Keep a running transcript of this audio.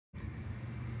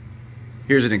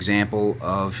Here's an example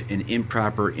of an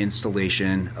improper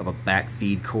installation of a back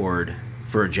feed cord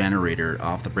for a generator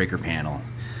off the breaker panel.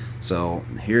 So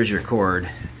here's your cord.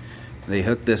 They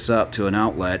hooked this up to an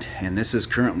outlet, and this is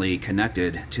currently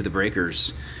connected to the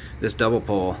breakers. This double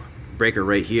pole breaker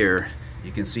right here,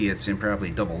 you can see it's improperly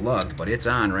double lugged, but it's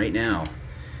on right now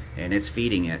and it's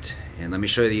feeding it. And let me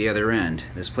show you the other end.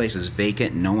 This place is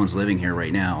vacant and no one's living here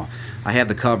right now. I have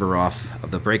the cover off of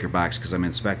the breaker box because I'm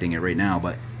inspecting it right now,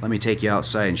 but let me take you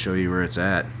outside and show you where it's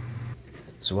at.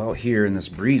 So out here in this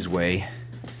breezeway,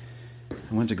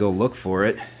 I went to go look for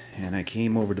it, and I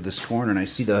came over to this corner and I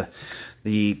see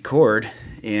the cord,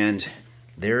 and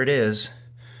there it is.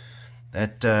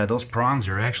 Those prongs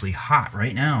are actually hot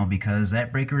right now because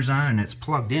that breaker's on and it's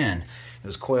plugged in. It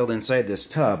was coiled inside this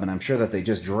tub, and I'm sure that they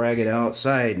just drag it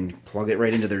outside and plug it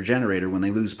right into their generator when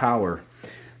they lose power.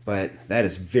 But that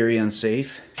is very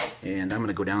unsafe, and I'm going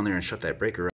to go down there and shut that breaker off.